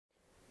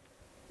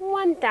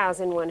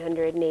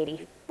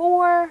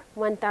1184,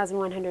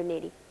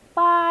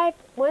 1185,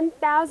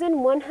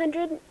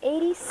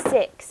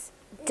 1186.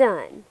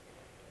 Done.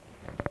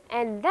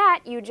 And that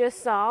you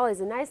just saw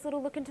is a nice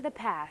little look into the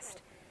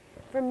past.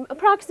 From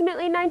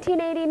approximately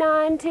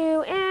 1989 to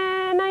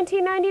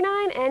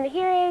 1999, and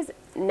here is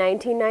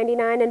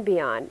 1999 and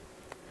beyond.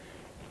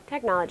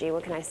 Technology,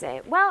 what can I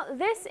say? Well,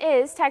 this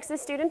is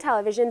Texas Student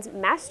Television's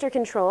Master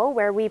Control,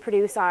 where we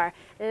produce our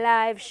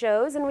live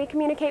shows and we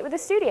communicate with the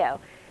studio.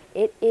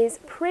 It is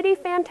pretty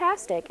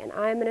fantastic, and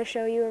I'm going to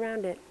show you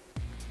around it.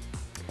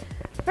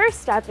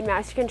 First up in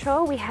Master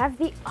Control, we have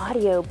the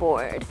audio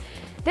board.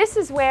 This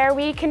is where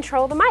we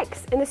control the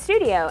mics in the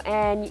studio,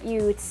 and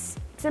you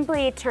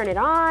simply turn it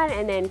on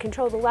and then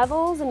control the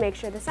levels and make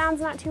sure the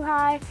sound's not too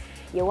high.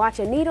 You watch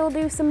a needle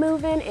do some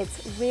moving.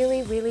 It's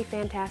really, really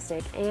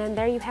fantastic. And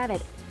there you have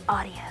it,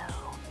 audio.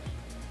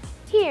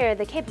 Here,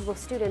 the capable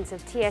students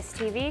of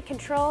TSTV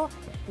control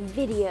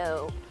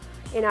video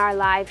in our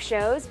live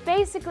shows.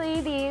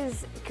 Basically,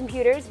 these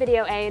computers,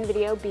 video A and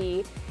video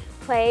B,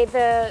 play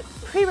the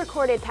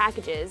pre-recorded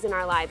packages in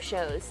our live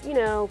shows. You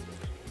know,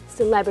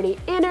 celebrity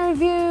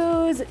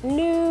interviews,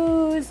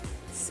 news,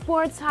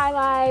 sports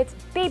highlights,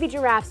 baby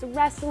giraffes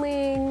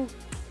wrestling,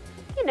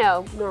 you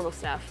know, normal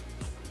stuff.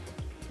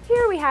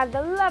 Here we have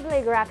the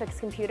lovely graphics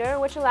computer,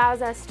 which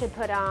allows us to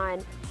put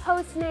on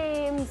host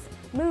names,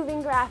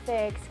 moving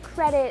graphics,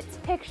 credits,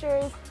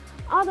 pictures,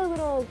 all the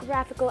little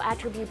graphical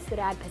attributes that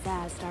add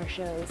pizzazz to our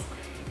shows.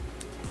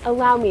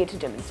 Allow me to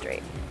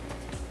demonstrate.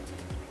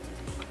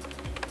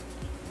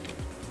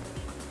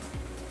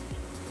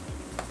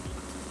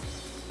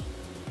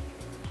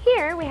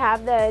 Here we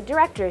have the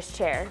director's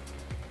chair.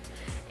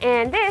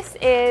 And this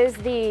is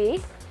the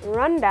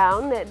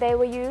rundown that they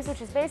will use,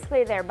 which is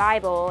basically their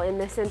Bible in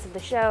the sense of the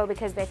show,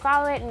 because they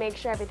follow it and make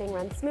sure everything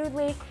runs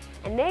smoothly,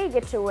 and they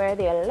get to wear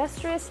the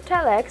illustrious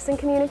telex and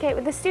communicate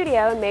with the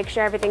studio and make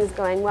sure everything's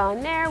going well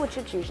in there, which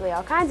is usually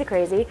all kinds of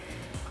crazy.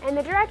 And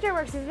the director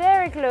works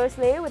very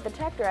closely with the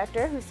tech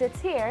director, who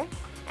sits here,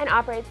 and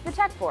operates the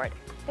tech board.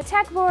 The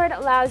tech board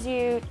allows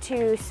you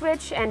to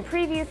switch and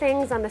preview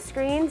things on the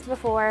screens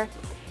before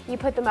you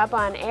put them up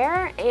on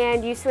air,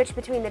 and you switch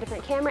between the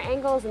different camera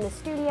angles in the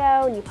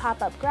studio, and you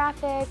pop up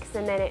graphics,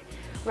 and then it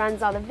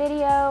runs all the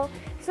video.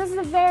 So this is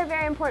a very,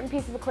 very important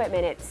piece of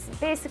equipment. It's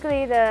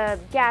basically the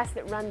gas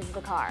that runs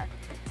the car.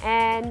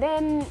 And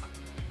then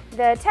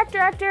the tech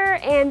director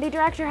and the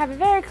director have a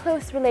very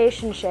close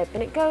relationship,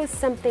 and it goes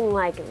something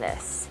like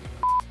this.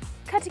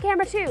 Cut to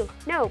camera 2.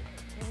 No,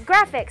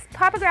 graphics,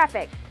 pop a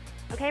graphic.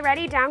 Okay,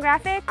 ready? Down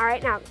graphic. All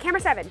right, now camera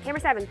 7,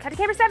 cut to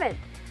camera 7.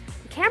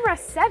 Camera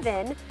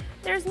 7?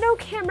 There's no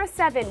camera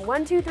 7.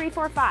 1, 2, 3,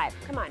 4, 5.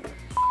 Come on.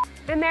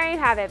 And there you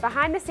have it,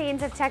 behind the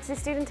scenes of Texas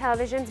Student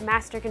Television's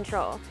Master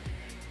Control.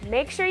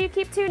 Make sure you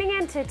keep tuning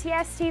in to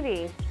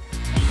TSTV.